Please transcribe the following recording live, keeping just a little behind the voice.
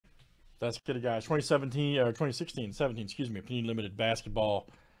Let's get it, guys. 2017 or 2016, 17, excuse me. Panini Limited Basketball.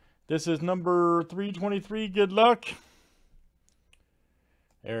 This is number 323. Good luck.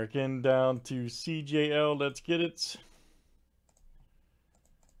 Eric in down to CJL. Let's get it.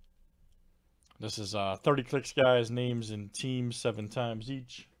 This is 30 clicks, guys. Names and teams 7 times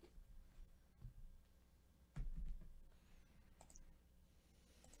each.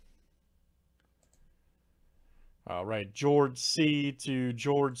 All right, George C to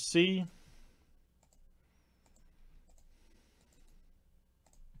George C.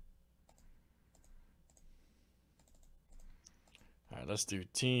 All right, let's do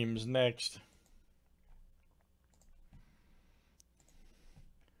teams next.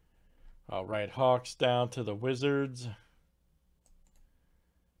 All right, Hawks down to the Wizards.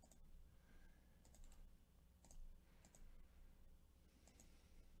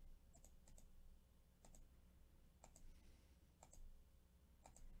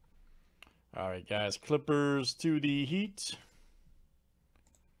 All right, guys, Clippers to the Heat.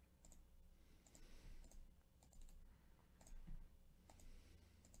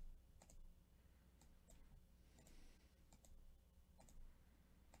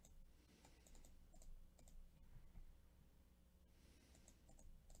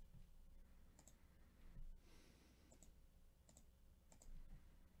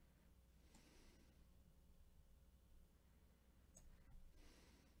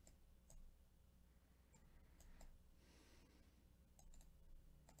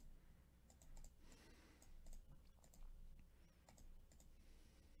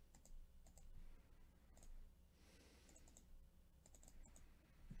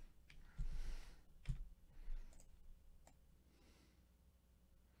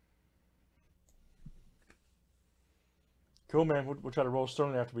 Cool, man. We'll try to roll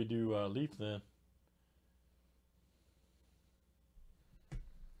Sterling after we do Leaf then.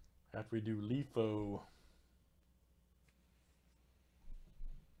 After we do Leafo.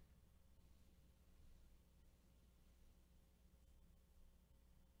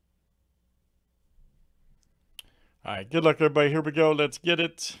 All right, good luck, everybody. Here we go. Let's get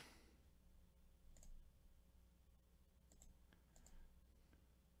it.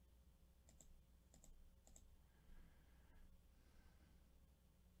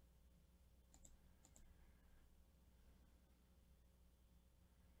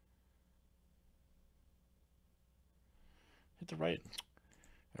 Hit the right.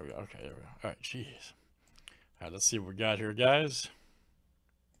 There we go. Okay, there we go. All right, jeez. All right, let's see what we got here, guys.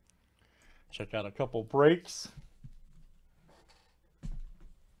 Check out a couple breaks.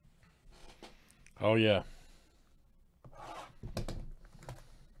 Oh, yeah.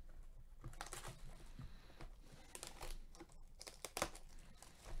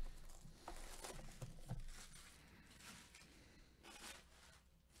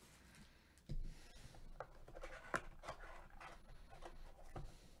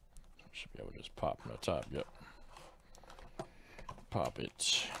 Should be able to just pop from the top. Yep. Pop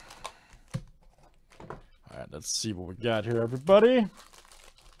it. All right, let's see what we got here, everybody.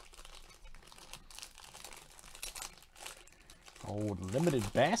 Oh,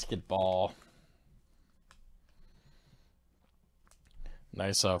 limited basketball.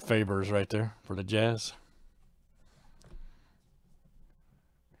 Nice favors right there for the Jazz.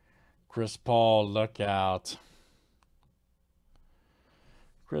 Chris Paul, look out.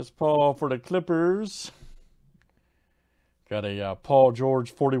 Chris Paul for the Clippers. Got a Paul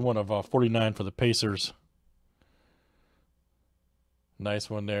George 41 of 49 for the Pacers. Nice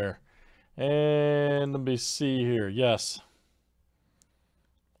one there. And let me see here. Yes.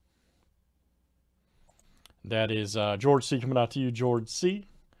 That is George C coming out to you, George C.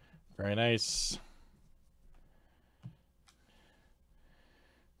 Very nice.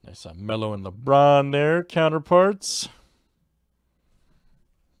 Nice Melo and LeBron there, counterparts.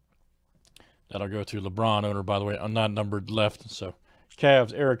 That'll go to LeBron, owner, by the way, not numbered left. So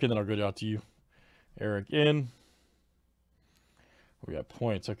Cavs, Eric in, then I'll go out to you. Eric in. We got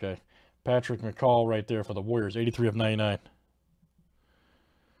points, okay. Patrick McCall right there for the Warriors, 83 of 99.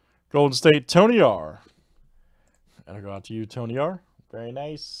 Golden State, Tony R. That'll go out to you, Tony R. Very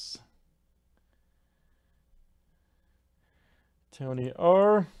nice. Tony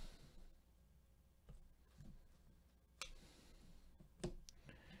R.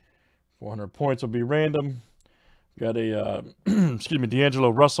 $400 points will be random. Got a, excuse me, D'Angelo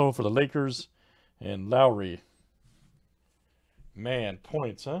Russell for the Lakers and Lowry. Man,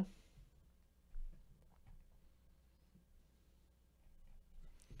 points, huh?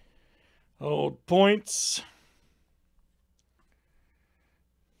 Old points.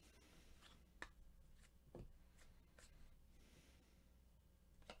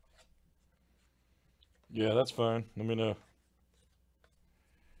 Yeah, that's fine. Let me know.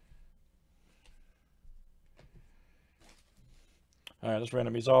 All right, let's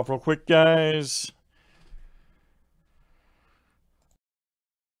random these off real quick, guys.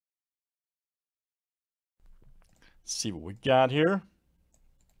 Let's see what we got here.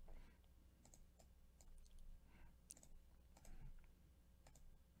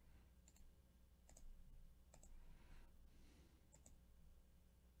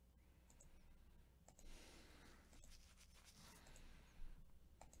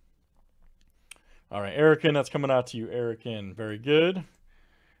 All right, Eric N, that's coming out to you, Eric N. Very good.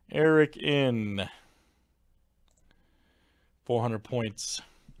 Eric N. 400 points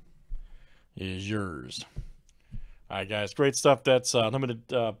is yours. All right, guys, great stuff. That's limited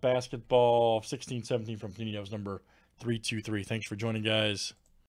basketball 1617 from Panini. That was number 323. Thanks for joining, guys.